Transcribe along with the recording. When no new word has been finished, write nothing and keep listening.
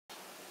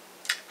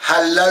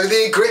Hello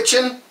there,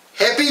 Gretchen.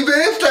 Happy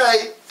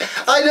birthday.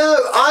 I know,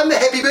 I'm the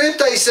Happy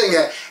Birthday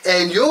Singer,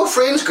 and your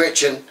friends,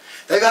 Gretchen,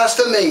 they've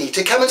asked for me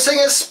to come and sing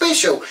a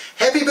special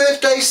Happy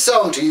Birthday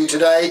song to you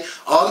today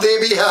on their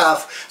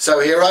behalf.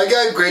 So here I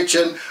go,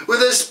 Gretchen,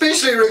 with a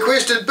specially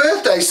requested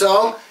birthday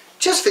song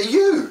just for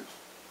you.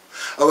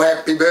 Oh,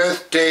 happy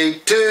birthday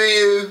to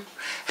you.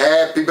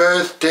 Happy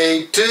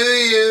birthday to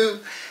you.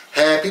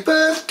 Happy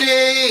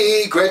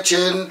birthday,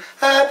 Gretchen.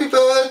 Happy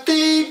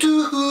birthday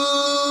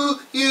to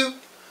you.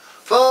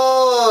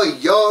 For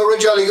you're a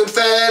jolly good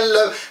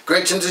fellow.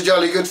 Gretchen's a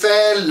jolly good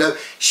fellow.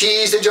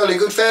 She's a jolly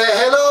good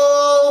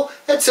fellow.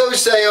 And so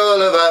say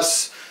all of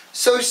us.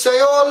 So say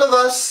all of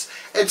us.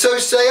 And so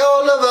say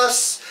all of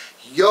us.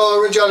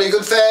 You're a jolly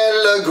good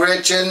fellow.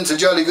 Gretchen's a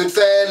jolly good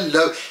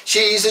fellow.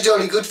 She's a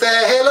jolly good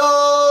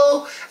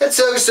fellow. And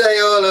so say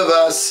all of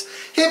us.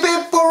 Hip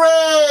hip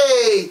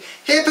hooray!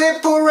 Hip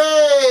hip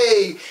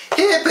hooray!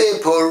 Hip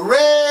hip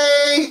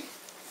hooray!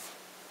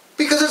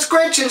 Because it's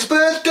Gretchen's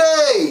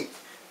birthday!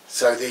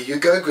 So there you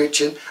go,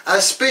 Gretchen,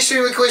 a specially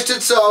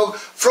requested song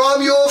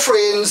from your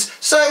friends,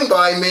 sung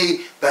by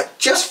me, but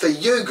just for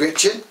you,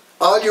 Gretchen,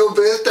 on your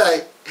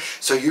birthday.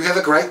 So you have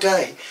a great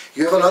day,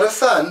 you have a lot of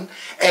fun,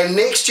 and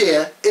next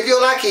year, if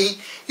you're lucky,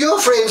 your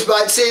friends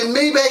might send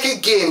me back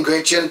again,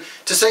 Gretchen,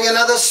 to sing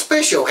another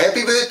special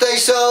happy birthday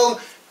song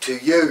to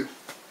you.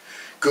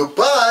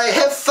 Goodbye,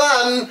 have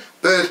fun,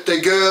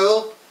 birthday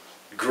girl.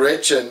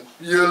 Gretchen,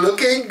 you're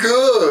looking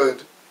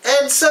good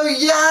and so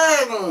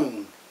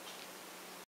young.